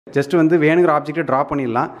Just வந்து வேணுங்கிற ஆப்ஜெக்ட்டை draw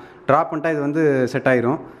பண்ணிடலாம். ட்ரா பண்ணிட்டா இது வந்து செட்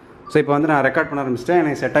ஆயிரும். ஸோ இப்போ வந்து நான் ரெக்கார்ட் பண்ண ஆரம்பிச்சிட்டேன்,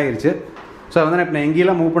 எனக்கு செட் ஆகிருச்சு. ஸோ வந்து நான் இப்போ நான்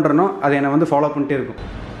எங்கேயெல்லாம் மூவ் பண்ணுறேனோ அதை என்னை வந்து ஃபாலோ பண்ணிட்டே இருக்கும்.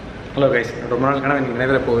 ஹலோ கைஸ், ரொம்ப நாள் கனவு எனக்கு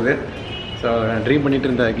நிறைவேற போகுது. ஸோ நான் ட்ரீம் பண்ணிட்டு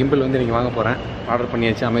இருந்த கிம்பிள் வந்து இன்றைக்கி வாங்க போகிறேன். ஆர்டர்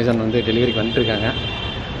பண்ணியாச்சு, அமேசான் வந்து டெலிவரிக்கு வந்துட்டுருக்காங்க.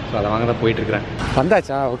 ஸோ அதை வாங்க தான் போயிட்டுருக்கிறேன்.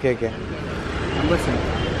 வந்தாச்சா? Okay okay. Number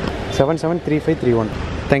 773531.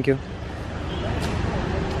 Thank you.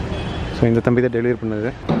 So இந்த தம்பி தான் டெலிவரி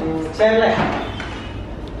பண்ணது.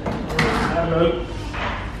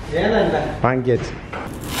 வாங்கியாச்சு.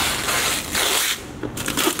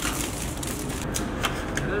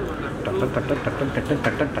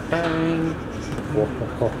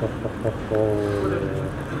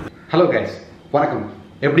 ஹலோ கைஸ், வணக்கம்.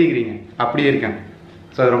 எப்படி இருக்கிறீங்க? அப்படியே இருக்கேன்.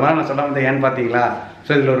 ஸோ அது ரொம்ப நாள் நான் சொல்ல வந்தேன், ஏன்னு பார்த்தீங்களா?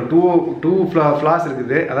 ஸோ இதில் ஒரு டூ ஃப்ளாஸ்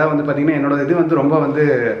இருக்குது. அதாவது வந்து பார்த்தீங்கன்னா என்னோட இது வந்து ரொம்ப வந்து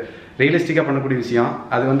ரியலிஸ்டிக்காக பண்ணக்கூடிய விஷயம்.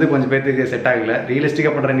 அது வந்து கொஞ்சம் பேருக்கு செட் ஆகலை.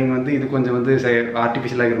 ரியலிஸ்டிக்காக பண்ணுற நீங்கள் வந்து இது கொஞ்சம் வந்து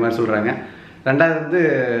ஆர்டிஃபிஷியலாக இருக்கிற மாதிரி சொல்கிறாங்க. ரெண்டாவது வந்து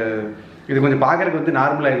இது கொஞ்சம் பார்க்குறதுக்கு வந்து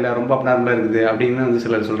நார்மலாக இல்லை, ரொம்ப அப் நார்மலாக இருக்குது அப்படின்னு வந்து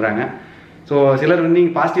சிலர் சொல்கிறாங்க. ஸோ சிலர் வந்து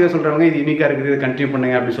நீங்கள் பாசிட்டிவாக சொல்கிறவங்க இது யூனிக்காக இருக்குது, இது கண்டினியூ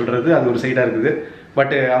பண்ணுங்க அப்படி சொல்கிறது அது ஒரு சைடாக இருக்குது.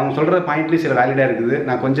 பட் அவங்க சொல்கிற பாயிண்ட்லேயும் சில வேலிடாக இருக்குது.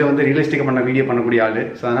 நான் கொஞ்சம் வந்து ரியலிஸ்டிக்காக பண்ண வீடியோ பண்ணக்கூடிய ஆள்.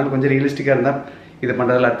 ஸோ அதனால் கொஞ்சம் ரியலிஸ்டிக்காக இருந்தால் இதை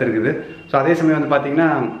பண்ணுறதுல அர்த்தம் இருக்குது. ஸோ அதே சமயம் வந்து பார்த்தீங்கன்னா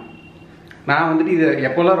நான் வந்துட்டு இது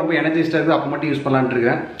எப்போல்லாம் ரொம்ப எனர்ஜிஸ்டாக இருக்குது அப்போ மட்டும் யூஸ் பண்ணலான்ட்டு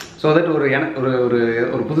இருக்கேன். ஸோ தட் ஒரு ஒரு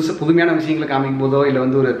ஒரு புதுமையான விஷயங்களை காமிக்கும் போதோ இல்லை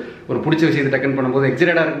வந்து ஒரு பிடிச்ச விஷயத்தை டக்குன்னு பண்ணும்போது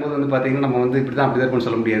எக்ஸைட்டடாக இருக்கும்போது வந்து பார்த்தீங்கன்னா நம்ம வந்து இப்படி தான் அப்படி தான் இருக்கும்னு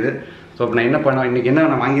சொல்ல முடியாது. ஸோ இப்போ நான் என்ன பண்ணேன், இன்றைக்கி என்ன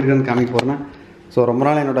நான் வாங்கியிருக்கேன்னு காமிக்க போகிறேன்னா, ஸோ ரொம்ப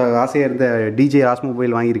நாள் என்னோடய ஆசையாக இருந்த டிஜே ராஸ்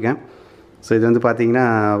மொபைல் வாங்கியிருக்கேன். ஸோ இது வந்து பார்த்தீங்கன்னா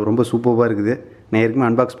ரொம்ப சூப்பராக இருக்குது. நான் ஏற்கனவே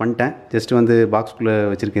அன்பாக்ஸ் பண்ணிட்டேன், ஜஸ்ட் வந்து பாக்ஸ்குள்ளே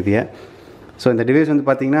வச்சுருக்கேன் இதையே. ஸோ இந்த டிவைஸ் வந்து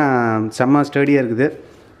பார்த்திங்கன்னா செம்ம ஸ்டடியாக இருக்குது,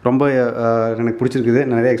 ரொம்ப எனக்கு பிடிச்சிருக்குது.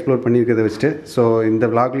 நான் நிறைய எக்ஸ்ப்ளோர் பண்ணியிருக்கிறத வச்சுட்டு. ஸோ இந்த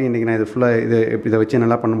விளாக்லேயும் இன்றைக்கி நான் இது ஃபுல்லாக இதை வச்சு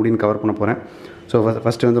நல்லா பண்ண முடியும்னு கவர் பண்ண போகிறேன். ஸோ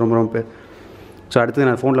ஃபஸ்ட்டு வந்து ரொம்ப ஸோ அடுத்து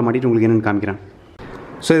நான் ஃபோனில் மாட்டிட்டு உங்களுக்கு என்னென்னு காமிக்கிறேன்.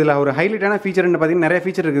 ஸோ இதில் ஒரு ஹைலைட்டான ஃபீச்சர்னு பார்த்தீங்கன்னா நிறைய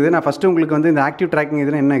ஃபீச்சர் இருக்குது. நான் ஃபஸ்ட்டு உங்களுக்கு வந்து இந்த ஆக்டிவ் ட்ராக்கிங்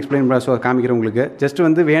இதுன்னு என்ன எக்ஸ்பிளைன் பண்ண ஸோ காமிக்கிறேன் உங்களுக்கு. ஜஸ்ட்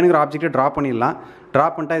வந்து வேணுங்கிற ஆப்ஜெக்ட்டை ட்ரா பண்ணிடலாம். ட்ரா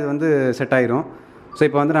பண்ணிட்டா இது வந்து செட் ஆயிரும். ஸோ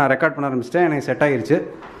இப்போ வந்து நான் ரெக்கார்ட் பண்ண ஆரம்பிச்சிட்டேன், எனக்கு செட் ஆகிருச்சு.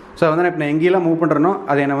 ஸோ வந்து நான் இப்போ நான் எங்கேயெல்லாம் மூவ் பண்ணுறேனோ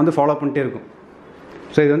அதை என்னை வந்து ஃபாலோ பண்ணிட்டே இருக்கும்.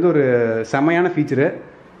 ஸோ இது வந்து ஒரு செம்மையான ஃபீச்சரு.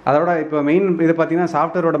 அதோட இப்போ மெயின் இது பார்த்தீங்கன்னா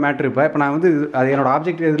சாஃப்ட்வேரோட மேட்ரு. இப்போ நான் வந்து அது என்னோடய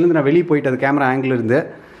ஆப்ஜெக்ட் இதுலேருந்து நான் வெளியே போயிட்டு அது கேமரா ஆங்கிள் இருந்து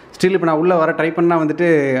ஸ்டில் இப்போ நான் உள்ளே வர ட்ரை பண்ணால் வந்துட்டு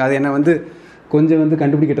அது என்னை வந்து கொஞ்சம் வந்து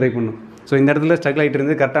கண்டுபிடிக்க ட்ரை பண்ணும். ஸோ இந்த இடத்துல ஸ்ட்ரகிள் ஆகிட்டு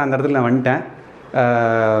இருந்து கரெக்டாக அந்த இடத்துல நான் வந்துட்டேன்.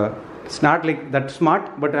 It's not like that smart.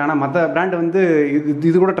 But ஆனால் மற்ற பிராண்ட் வந்து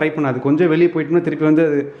இது கூட ட்ரை பண்ணாது. கொஞ்சம் வெளியே போயிட்டுன்னு திருப்பி வந்து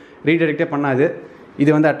அது ரீடைரெக்டே பண்ணாது. இது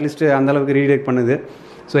வந்து அட்லீஸ்ட் அந்தளவுக்கு ரீடைரெக்ட் பண்ணுது.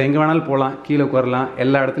 ஸோ எங்கே வேணாலும் போகலாம், கீழே உட்காரலாம்,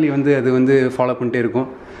 எல்லா இடத்துலையும் வந்து அது வந்து ஃபாலோ பண்ணிட்டே இருக்கும்.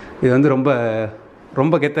 இது வந்து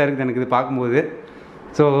ரொம்ப கெத்தாக இருக்குது எனக்கு இது பார்க்கும்போது.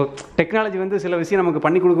 ஸோ டெக்னாலஜி வந்து சில விஷயம் நமக்கு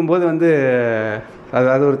பண்ணி கொடுக்கும்போது வந்து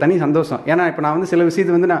அது ஒரு தனி சந்தோஷம். ஏன்னா இப்போ நான் வந்து சில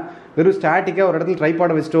விஷயத்தை வந்து நான் வெறும் ஸ்டாட்டிக்காக ஒரு இடத்துல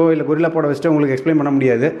ட்ரைபாடை வச்சுட்டோ இல்லை கொரில்லா போட வச்சுட்டோ உங்களுக்கு எக்ஸ்பிளைன் பண்ண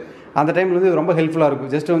முடியாது. அந்த டைமில் வந்து ரொம்ப ஹெல்ப்ஃபுல்லாக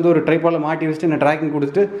இருக்கும். ஜஸ்ட் வந்து ஒரு ட்ரைபாடில் மாட்டி வச்சுட்டு நான் ட்ராக்கிங்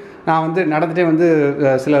கொடுத்துட்டு நான் வந்து நடந்துகிட்டே வந்து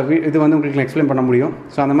சில இது வந்து உங்களுக்கு எக்ஸ்பிளைன் பண்ண முடியும்.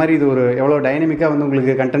 ஸோ அந்த மாதிரி இது ஒரு எவ்வளோ டைனமிக்காக வந்து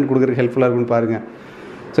உங்களுக்கு கண்டென்ட் கொடுக்குறதுக்கு ஹெல்ப்ஃபுல்லாக இருக்குன்னு பாருங்கள்.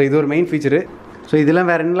 ஸோ இது ஒரு மெயின் ஃபீச்சரு. ஸோ இதெல்லாம்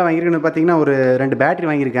வேறு என்னெல்லாம் வாங்கியிருக்கேன்னு பார்த்தீங்கன்னா ஒரு 2 பேட்டரி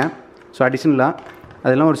வாங்கியிருக்கேன். ஸோ அடிஷ்னலாக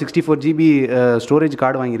அதெல்லாம் ஒரு 64 GB ஸ்டோரேஜ்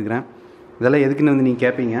கார்டு வாங்கியிருக்கிறேன். இதெல்லாம் எதுக்குன்னு வந்து நீங்கள்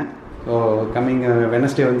கேட்பீங்க. ஸோ கம்மிங்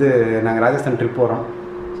வெனஸ்டே வந்து நாங்கள் ராஜஸ்தான் ட்ரிப் போகிறோம்.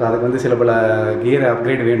 ஸோ அதுக்கு வந்து சில பல கியர்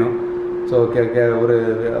அப்கிரேட் வேணும். ஸோ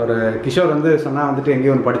ஒரு கிஷோர் வந்து சொன்னால் வந்துட்டு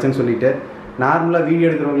எங்கேயோ ஒன்று படித்தேன்னு சொல்லிவிட்டு நார்மலாக வீடியோ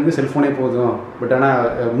எடுக்கிறவங்களுக்கு செல்ஃபோனே போதும், பட் ஆனால்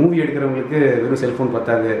மூவி எடுக்கிறவங்களுக்கு வெறும் செல்ஃபோன்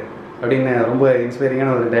பத்தாது அப்படின்னு ரொம்ப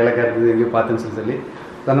இன்ஸ்பைரிங்கான ஒரு டைலாக்காக இருக்குது எங்கேயோ பார்த்தேன்னு சொல்லி.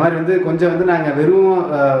 ஸோ அந்த மாதிரி வந்து கொஞ்சம் வந்து நாங்கள் வெறும்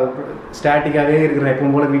ஸ்டாட்டிக்காகவே இருக்கிற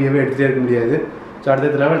எப்பவும் போல் வீடியோவே எடுத்துகிட்டே இருக்க முடியாது. ஸோ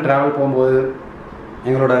அடுத்த லெவல் ட்ராவல் போகும்போது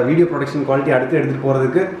எங்களோட வீடியோ ப்ரொடக்ஷன் குவாலிட்டி அடுத்து எடுத்துகிட்டு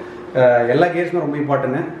போகிறதுக்கு எல்லா கேஸுமே ரொம்ப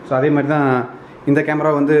இம்பார்ட்டன்ட்டு. ஸோ அதே மாதிரி தான் இந்த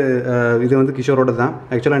கேமரா வந்து இது வந்து கிஷோரோட தான்.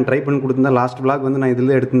 ஆக்சுவலாக நான் ட்ரை பண்ணி கொடுத்துருந்தேன். லாஸ்ட் விளாக் வந்து நான்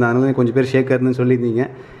இதில் எடுத்திருந்தேன். அதனால கொஞ்சம் பேர் ஷேக்காக இருந்துன்னு சொல்லியிருந்தீங்க.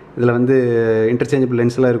 இதில் வந்து இன்டர்சேஞ்சபிள்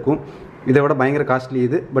லென்ஸ்லாம் இருக்கும். இதை விட பயங்கர காஸ்ட்லி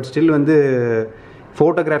இது. பட் ஸ்டில் வந்து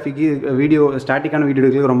ஃபோட்டோகிராஃபிக்கு வீடியோ ஸ்டாட்டிக்கான வீடியோ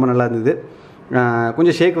எடுக்கிறதுக்கு ரொம்ப நல்லா இருந்தது.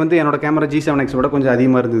 கொஞ்சம் ஷேக் வந்து என்னோடய கேமரா G7X விட கொஞ்சம்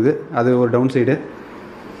அதிகமாக இருந்தது. அது ஒரு டவுன் சைடு.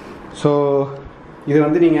 ஸோ இது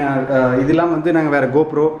வந்து நீங்கள் இதெல்லாம் வந்து நாங்கள் வேறு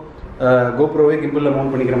கோப்ரோவே கிம்பிளில்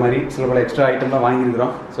மவுண்ட் பண்ணிக்கிற மாதிரி சில பல எக்ஸ்ட்ரா ஐட்டம்லாம்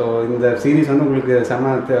வாங்கியிருக்கிறோம். ஸோ இந்த சீரீஸ் வந்து உங்களுக்கு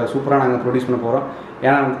சூப்பராக நாங்கள் ப்ரொடியூஸ் பண்ண போகிறோம்.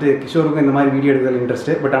 ஏன்னா வந்துட்டு கிஷோருக்கும் இந்த மாதிரி வீடியோ எடுக்கிறது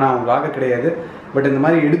இன்ட்ரெஸ்ட்டு. பட் ஆனால் அவன் வாக கிடையாது. பட் இந்த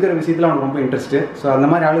மாதிரி எடுக்கிற விஷயத்தில் அவனுக்கு ரொம்ப இன்ட்ரெஸ்ட்டு. ஸோ அந்த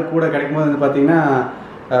மாதிரி ஆளுக்கு கூட கிடைக்கும்போது வந்து பார்த்திங்கன்னா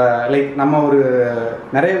லைக் நம்ம ஒரு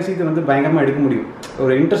நிறைய விஷயத்தை வந்து பயங்கரமாக எடுக்க முடியும்.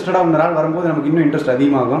 ஒரு இன்ட்ரெஸ்டடாக ஒரு நாள் வரும்போது நமக்கு இன்னும் இன்ட்ரெஸ்ட்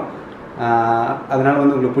அதிகமாகும். அதனால்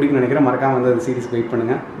வந்து உங்களுக்கு பிடிக்கும்னு நினைக்கிறேன். மறக்காமல் வந்து அந்த சீரிஸ் வெயிட்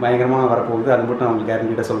பண்ணுங்கள், பயங்கரமாக வரப்போகுது. அது மட்டும் நான் உங்களுக்கு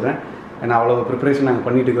கேரண்டிட்டாக சொல்கிறேன். ஏன்னா அவ்வளோ ப்ரிப்பரேஷன் நாங்கள்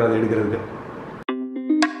பண்ணிட்டு இருக்கிறோம் அதை எடுக்கிறதுக்கு.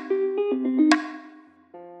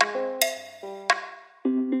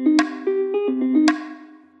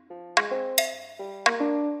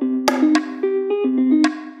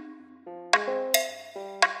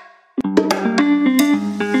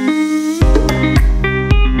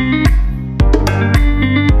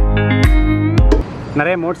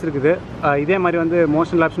 மோட்ஸ் இருக்குது. இதே மாதிரி வந்து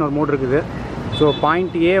மோஷன் லேப்ஸ்னு ஒரு மோட் இருக்குது. ஸோ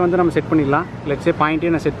பாயிண்ட் ஏ வந்து நம்ம செட் பண்ணிடலாம். லெட்ஸே பாயிண்ட்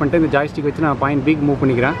ஏ நான் செட் பண்ணிட்டு இந்த ஜாய்ஸ்டிக் வச்சு நான் பாயிண்ட் பிக்கு மூவ்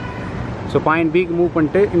பண்ணிக்கிறேன். ஸோ பாயிண்ட் பிக்கு மூவ்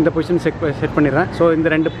பண்ணிட்டு இந்த பொசிஷன் செட் பண்ணிடுறேன். ஸோ இந்த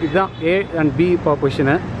ரெண்டு இதுதான் A and B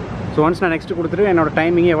position. So once நான் நெக்ஸ்ட்டு கொடுத்துட்டு என்னோடய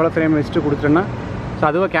டைமிங் எவ்வளோ ஃப்ரேம் வச்சுட்டு கொடுத்துட்டேன்னா ஸோ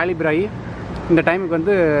அதுவாக கேலிபர் ஆகி இந்த டைமுக்கு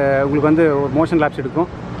வந்து உங்களுக்கு வந்து ஒரு மோஷன் லேப்ஸ் எடுக்கும்.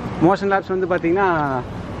 மோஷன் லேப்ஸ் வந்து பார்த்திங்கன்னா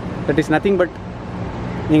தட் இஸ் நத்திங் பட்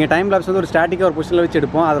நீங்கள் டைம் லேப்ஸ் வந்து ஒரு ஸ்டாட்டிக்காக ஒரு பொசிஷனில் வச்சு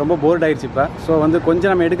எடுப்போம். அது ரொம்ப போர்ட் ஆகிடுச்சு இப்போ. ஸோ வந்து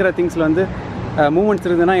கொஞ்சம் நம்ம எடுக்கிற திங்ஸில் வந்து மூவ்மெண்ட்ஸ்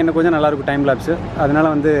இருந்ததுன்னா இன்னும் கொஞ்சம் நல்லாயிருக்கும் டைம் லேப்ஸு. அதனால்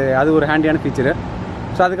வந்து அது ஒரு ஹேண்டியான ஃபீச்சரு.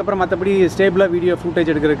 ஸோ அதுக்கப்புறம் மற்றபடி ஸ்டேபிளாக வீடியோ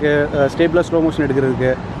ஃபுட்டேஜ் எடுக்கிறதுக்கு, ஸ்டேபிளாக ஸ்லோ மோஷன்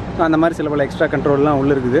எடுக்கிறதுக்கு, ஸோ அந்த மாதிரி சில பல எக்ஸ்ட்ரா கண்ட்ரோல்லாம்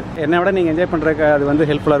உள்ளே இருக்குது. என்னை விட நீங்கள் என்ஜாய் பண்ணுறதுக்கு அது வந்து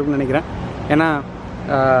ஹெல்ப்ஃபுல்லாக இருக்கும்னு நினைக்கிறேன். ஏன்னா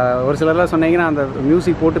ஒரு சிலர்லாம் சொன்னீங்கன்னா அந்த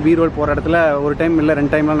மியூசிக் போட்டு பீ ரோல் போகிற இடத்துல ஒரு டைம் இல்லை 2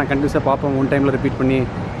 டைம்லாம் நான் கண்டிப்பாக பார்ப்பேன், 1 டைமில் ரிப்பீட் பண்ணி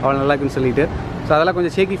அவ்வளோ நல்லா இருக்குன்னு சொல்லிட்டு. ஸோ அதெல்லாம்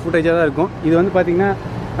கொஞ்சம் ஷேக்கி ஃபுட்டேஜாக தான் இருக்கும். இது வந்து பார்த்திங்கன்னா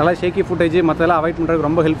நல்லா ஷேக்கி ஃபுட்டேஜ் மற்றதெல்லாம் அவாய்ட் பண்ணுறதுக்கு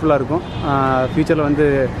ரொம்ப ஹெல்ப்ஃபுல்லாக இருக்கும். ஃப்யூச்சரில் வந்து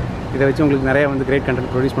இதை வச்சு உங்களுக்கு நிறையா வந்து கிரேட்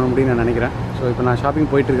கண்டென்ட் ப்ரொடியூஸ் பண்ண முடியும்னு நான் நினைக்கிறேன். ஸோ இப்போ நான் ஷாப்பிங்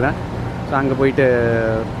போயிட்டுருக்கிறேன். ஸோ அங்கே போயிட்டு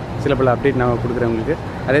சில பல அப்டேட் நான் கொடுக்குறேன் உங்களுக்கு.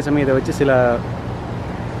 அதே சமயம் இதை வச்சு சில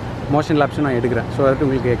மோஷன் லேப்ஸும் நான் எடுக்கிறேன். ஸோ அதுக்கு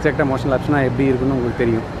உங்களுக்கு எக்ஸாக்டாக மோஷன் லேப்ஸ்னால் எப்படி இருக்குன்னு உங்களுக்கு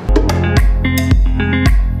தெரியும்.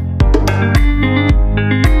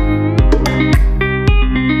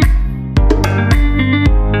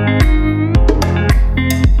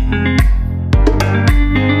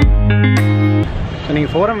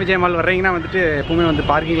 நீங்கள் ஃபோரம் விஜய் மால் வர்றீங்கன்னா வந்துட்டு எப்பவுமே வந்து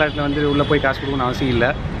பார்க்கிங் லாட்டில் வந்து உள்ளே போய் காசு கொடுக்கணும்னு அவசியம் இல்லை.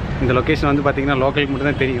 இந்த லொக்கேஷன் வந்து பார்த்திங்கன்னா லோக்கலுக்கு மட்டும்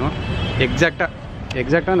தான் தெரியும்.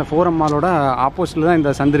 எக்ஸாக்டாக இந்த ஃபோரம் மாலோட ஆப்போசிட்டில் தான்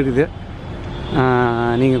இந்த சந்து இருக்குது.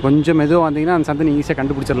 நீங்கள் கொஞ்சம் மெதுவாக வந்தீங்கன்னா அந்த சந்தை நீங்கள் ஈஸியாக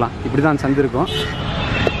கண்டுபிடிச்சிடலாம். இப்படி தான் அந்த சந்து இருக்கும்.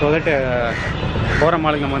 ஸோ தட் ஃபோரம்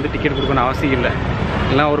மாலுக்கு நம்ம வந்து டிக்கெட் கொடுக்கணும் அவசியம் இல்லை.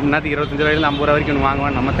 இல்லை ஒரு மணி நேரத்துக்கு 25 ரூபாயிலேருந்து 50 ரூபா வரைக்கும் ஒன்று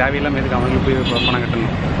வாங்குவான். நம்ம தேவையில்லாமல் எதுக்கு அவங்களுக்கு போய் பணம்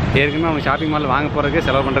கட்டணும். ஏற்கனவே அவங்க ஷாப்பிங் மால் வாங்க போகிறதுக்கு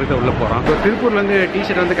செலவு பண்ணுறதுக்கு உள்ளே போகிறோம். ஸோ திருப்பூரில் வந்து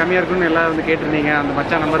டிஷர்ட் வந்து கம்மியாக இருக்குன்னு எல்லோரும் வந்து கேட்டிருந்தீங்க. அந்த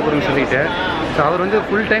மச்சான் நம்பர் கொடுன்னு சொல்லிட்டு. ஸோ அவர் வந்து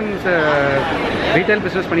ஃபுல் டைம் ரீட்டைல்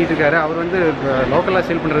பிஸ்னஸ் பண்ணிகிட்டு இருக்காரு. அவர் வந்து லோக்கலாக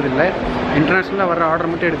சேல் பண்ணுறது இல்லை, இன்டர்நேஷ்னலாக வர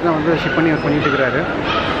ஆர்டர் மட்டும் எடுத்து தான் வந்து ஷிப் பண்ணி அவர் பண்ணிகிட்டு இருக்கிறாரு.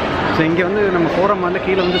 ஸோ இங்கே வந்து நம்ம ஃபோரம் வந்து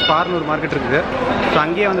கீழே வந்து ஸ்பார்னு ஒரு மார்க்கெட் இருக்குது. ஸோ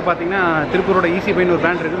அங்கேயே வந்து பார்த்திங்கன்னா திருப்பூரோட ஈஸி பைன்னு ஒரு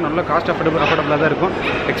பிராண்ட் இருக்குது. நல்ல காஸ்ட் அஃபோர்டபுளாக தான் இருக்கும்,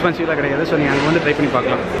 எக்ஸ்பென்சிவாக கிடையாது. ஸோ நீங்கள் அங்கே வந்து ட்ரை பண்ணி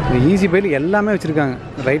பார்க்கலாம். இந்த ஈஸி பையில் எல்லாமே வச்சுருக்காங்க.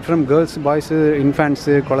 ரைட் ஃப்ரம் கேர்ள்ஸ், பாய்ஸு,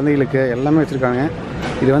 இன்ஃபேன்ட்ஸு, குழந்தைகளுக்கு எல்லாமே வச்சுருக்காங்க.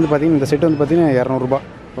 இது வந்து பார்த்திங்கன்னா இந்த செட் வந்து பார்த்திங்கன்னா 200 ரூபா.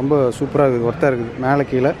 ரொம்ப சூப்பராக இருக்குது, ஒர்த்தாக இருக்குது. மேலே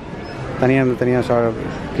கீழே தனியாக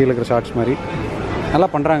கீழே இருக்கிற ஷார்ட்ஸ் மாதிரி நல்லா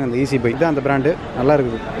பண்ணுறாங்க. இந்த ஈஸி பை தான் அந்த பிராண்டு, நல்லா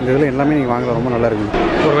இருக்குது. இந்த இதில் எல்லாமே நீங்கள் வாங்கலாம், ரொம்ப நல்லா இருக்குது.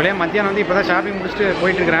 ஒரு வேலையாக மத்தியானம் வந்து இப்போ தான் ஷாப்பிங் முடிச்சுட்டு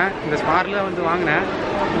போயிட்டுருக்கிறேன். இந்த ஸ்பாரில் வந்து வாங்கினேன்.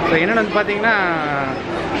 ஸோ என்னென்னு வந்து பார்த்திங்கன்னா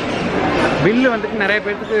பில்லு வந்துட்டு நிறைய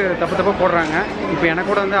பேர்த்துக்கு தப்பாக போடுறாங்க. இப்போ எனக்கு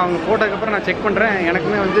கூட வந்து அவங்க போட்டதுக்கப்புறம் நான் செக் பண்ணுறேன்.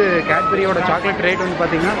 எனக்குமே வந்து கேட்பரியோட சாக்லேட் ரேட் வந்து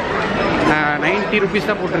பார்த்திங்கன்னா 90 ருபீஸ்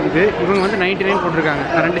தான் போட்டிருக்குது. இவங்க வந்து 99 போட்டிருக்காங்க.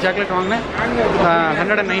 நான் 2 சாக்லேட் வாங்கினேன்,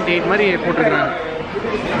 198 மாதிரி போட்டிருக்கிறாங்க.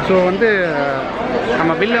 ஸோ வந்து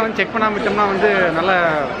நம்ம பில்லை வந்து செக் பண்ணாமல் விட்டோம்னா வந்து நல்லா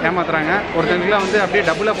ஏமாத்துறாங்க. ஒருத்தங்களுக்குலாம் வந்து அப்படியே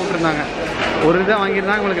டபுளாக போட்டிருந்தாங்க. ஒரு இதாக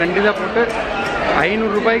வாங்கியிருந்தாங்க, உங்களுக்கு 2 இதாக போட்டு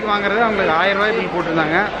 500 ரூபாய்க்கு வாங்குறது அவங்களுக்கு 1000 ரூபாய் பில்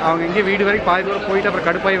போட்டிருந்தாங்க. அவங்க இங்கே வீடு வரைக்கும் பாதி தூரம் போயிட்டு அப்புறம்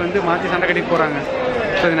கடுப்பாய் வந்து மாற்றி சண்டை கட்டிட்டு போகிறாங்க.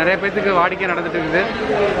 ஸோ இது நிறைய பேருக்கு வாடிக்கையாக நடந்துட்டு இருக்குது.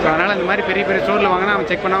 ஸோ அதனால் இந்த மாதிரி பெரிய பெரிய ஸ்டோரில் வாங்கினா நம்ம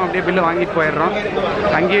செக் பண்ணாமல் அப்படியே பில்லு வாங்கிட்டு போயிடுறோம்.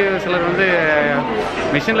 அங்கேயே சிலர் வந்து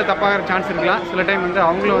மிஷினில் தப்பாகிற சான்ஸ் இருக்கலாம். சில டைம் வந்து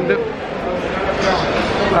அவங்களும் வந்து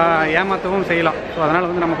ஏமாற்றவும் செய்யலாம். ஸோ அதனால்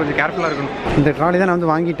வந்து நம்ம கொஞ்சம் கேர்ஃபுல்லாக இருக்கணும். இந்த ட்ராலி தான் நான்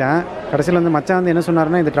வந்து வாங்கிட்டேன். கடைசியில் வந்து மச்சான் வந்து என்ன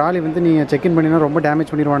சொன்னார்னா, இந்த ட்ராலி வந்து நீங்கள் செக்இன் பண்ணினா ரொம்ப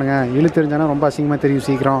டேமேஜ் பண்ணிடுவானுங்க, இழுத்து தெரிஞ்சானா ரொம்ப அசிங்கமாக தெரியும்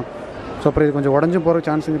சீக்கிரம். ஸோ அப்புறம் இது கொஞ்சம் உடஞ்சும் போகிற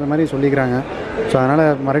சான்ஸுங்கிற மாதிரி சொல்லிக்கிறாங்க. ஸோ அதனால்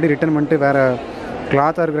மறுபடியும் ரிட்டர்ன் பண்ணிட்டு வேறு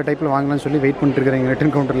கிளாத்தாக இருக்கிற டைப்பில் வாங்கலாம்னு சொல்லி வெயிட் பண்ணிட்டுருக்கிறேன் எங்கள்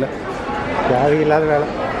ரிட்டர்ன் கவுண்டரில். தேவையில்லாத வேலை.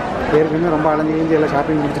 ஏற்கனவே ரொம்ப அலைஞ்சி எல்லாம்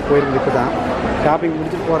ஷாப்பிங் முடிச்சுட்டு போயிருக்கு. இப்போ தான் ஷாப்பிங்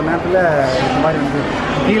முடிச்சுட்டு போகிற நேரத்தில் இந்த மாதிரி வந்து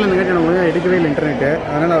கீழே இருந்துக்கிட்டு எனக்கு எடுக்கவே இல்லை இன்டர்நெட்டு.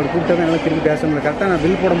 அதனால் அவர் கூப்பிட்டாரு, என்னால் திரும்பி பேச முடியல. கரெக்டாக நான்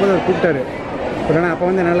பில் போடும்போது அவர் கூப்பிட்டாரு. இல்லைனா அப்போ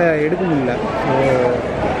வந்து என்னால் எடுக்க முடியல.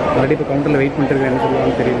 ஆல்ரெடி இப்போ கவுண்டரில் வெயிட் பண்ணிட்டுருக்கேன், என்ன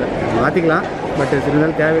சொல்லுவாங்கன்னு தெரியல. மாற்றிக்கலாம், பட்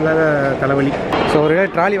இருந்தாலும் தேவையில்லாத தலைவலி. ஸோ ஒரு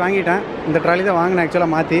ட்ராலி வாங்கிட்டேன். இந்த ட்ராலி தான் வாங்கினேன்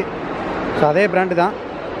ஆக்சுவலாக மாற்றி. ஸோ அதே பிராண்டு தான்,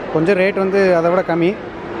 கொஞ்சம் ரேட் வந்து அதை விட கம்மி.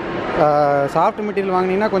 சாஃப்ட் மெட்டீரியல்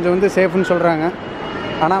வாங்கினீங்கன்னா கொஞ்சம் வந்து சேஃப்னு சொல்கிறாங்க.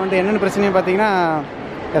 ஆனால் வந்து என்னென்ன பிரச்சனையும் பார்த்தீங்கன்னா,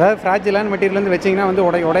 ஏதாவது ஃப்ராஜிலான மெட்டீரியல் வந்து வச்சிங்கன்னா வந்து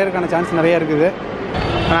உடையறதுக்கான சான்ஸ் நிறையா இருக்குது.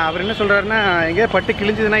 அவர் என்ன சொல்கிறாருன்னா, எங்கேயோ பட்டு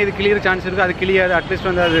கிழிஞ்சதுன்னா இது கிளியற சான்ஸ் இருக்குது, அது கிளியாது, அட்லீஸ்ட்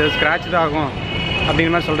வந்து அது ஸ்க்ராட்ச் தான் ஆகும்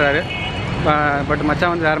அப்படிங்கிற மாதிரி சொல்கிறாரு. பட்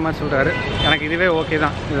மச்சான் வந்து வேறு மாதிரி சொல்கிறாரு. எனக்கு இதுவே ஓகே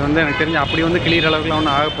தான். இது வந்து எனக்கு தெரிஞ்சு அப்படி வந்து கிளியர் அளவுக்குலாம்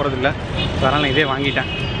ஒன்றும் ஆக போகிறதில்ல. ஸோ அதனால் நான் இதே வாங்கிட்டேன்.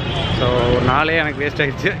 ஸோ ஒரு நாளே எனக்கு வேஸ்ட்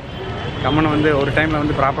ஆகிடுச்சு. கம்மனை வந்து ஒரு டைமில்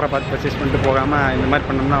வந்து ப்ராப்பராக பார்த்து பர்ச்சேஸ் பண்ணிட்டு போகாமல் இந்த மாதிரி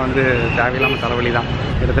பண்ணோம்னா வந்து தேவையில்லாமல் தலைவலி தான்.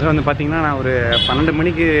 கிட்டத்தட்ட வந்து பார்த்திங்கன்னா நான் ஒரு 12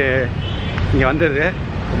 மணிக்கு இங்கே வந்தது.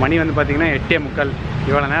 மணி வந்து பார்த்திங்கன்னா 8:45.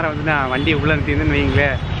 இவ்வளோ நேரம் வந்து நான் வண்டி உள்ளே நிறுத்திருந்தேன்னு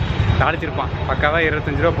வைங்களேன், தாளிச்சிருப்பான். பக்காவாக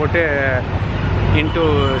 25 ரூபா போட்டு இன்ட்டு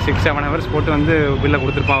 6-7 ஹவர்ஸ் போட்டு வந்து பில்லை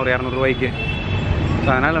கொடுத்துருப்பான் ஒரு 200 ரூபாய்க்கு. ஸோ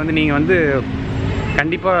அதனால் வந்து நீங்கள் வந்து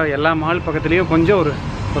கண்டிப்பாக எல்லா மால் பக்கத்துலேயும் கொஞ்சம் ஒரு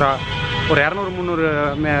ஒரு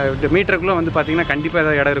 200-300 மீட்டருக்குள்ளே வந்து பார்த்திங்கன்னா கண்டிப்பாக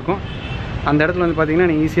ஏதாவது இடம் இருக்கும். அந்த இடத்துல வந்து பார்த்திங்கன்னா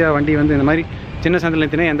நீங்கள் ஈஸியாக வண்டி வந்து இந்த மாதிரி சின்ன சந்தில்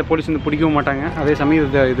நிறுத்தினா எந்த போலீஸ் வந்து பிடிக்கவும் மாட்டாங்க. அதே சமயம்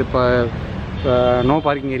இது இப்போ நோ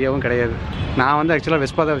பார்க்கிங் ஏரியாவும் கிடையாது. நான் வந்து ஆக்சுவலாக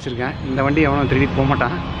வெஸ்பா தான் வச்சுருக்கேன். இந்த வண்டி எவனும் திருடிட்டு போக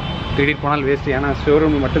மாட்டான். திருடிட்டு போனால் வேஸ்ட்டு. ஏன்னா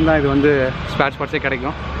ஷோரூம் மட்டும்தான் இது வந்து ஸ்பேர் ஸ்பாட்ஸே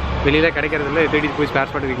கிடைக்கும். வெளியில் கிடைக்கிறதில்ல. திருடிட்டு போய் ஸ்பேர்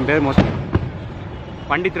ஸ்பாட் வைக்கிட்டு மோஸ்ட்லி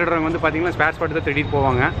வண்டி திருடுறவங்க வந்து பார்த்திங்கன்னா ஸ்பேர் ஸ்பாட் தான் திருடிட்டு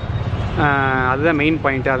போவாங்க. அதுதான் மெயின்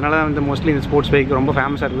பாயிண்ட்டு. அதனால தான் வந்து மோஸ்ட்லி இந்த ஸ்போர்ட்ஸ் பைக் ரொம்ப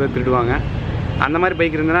ஃபேமஸாக இருக்கிறத திருடுவாங்க. அந்த மாதிரி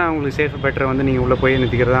பைக் இருந்ததுன்னா உங்களுக்கு சேஃப் பெட்டர் வந்து நீங்கள் உள்ளே போய்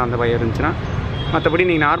நிறுத்திக்கிறதா அந்த பைக் இருந்துச்சுன்னா. மற்றபடி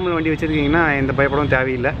நீங்கள் நார்மல் வண்டி வச்சுருக்கீங்கன்னா எந்த பயப்படவும்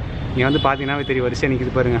தேவையில்லை. நீங்கள் வந்து பார்த்தீங்கன்னாவே தெரியும் வரிசையாக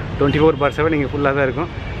நிற்கிது பாருங்கள். 24/7 நீங்கள் ஃபுல்லாக தான் இருக்கும்.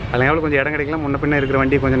 அதில் எவ்வளோ கொஞ்சம் இடம் கிடைக்கலாம் முன்ன பின்ன இருக்கிற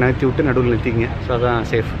வண்டியை கொஞ்சம் நிறுத்தி விட்டு நடுவில் நிறுத்திங்க. ஸோ அதான்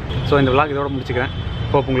சேஃப். ஸோ இந்த விளாக் இதோட முடிச்சுக்கிறேன்.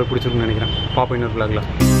 ஹோப் உங்களுக்கு பிடிச்சிருக்குன்னு நினைக்கிறேன். பாப்போம் இன்னொரு விளாகில்.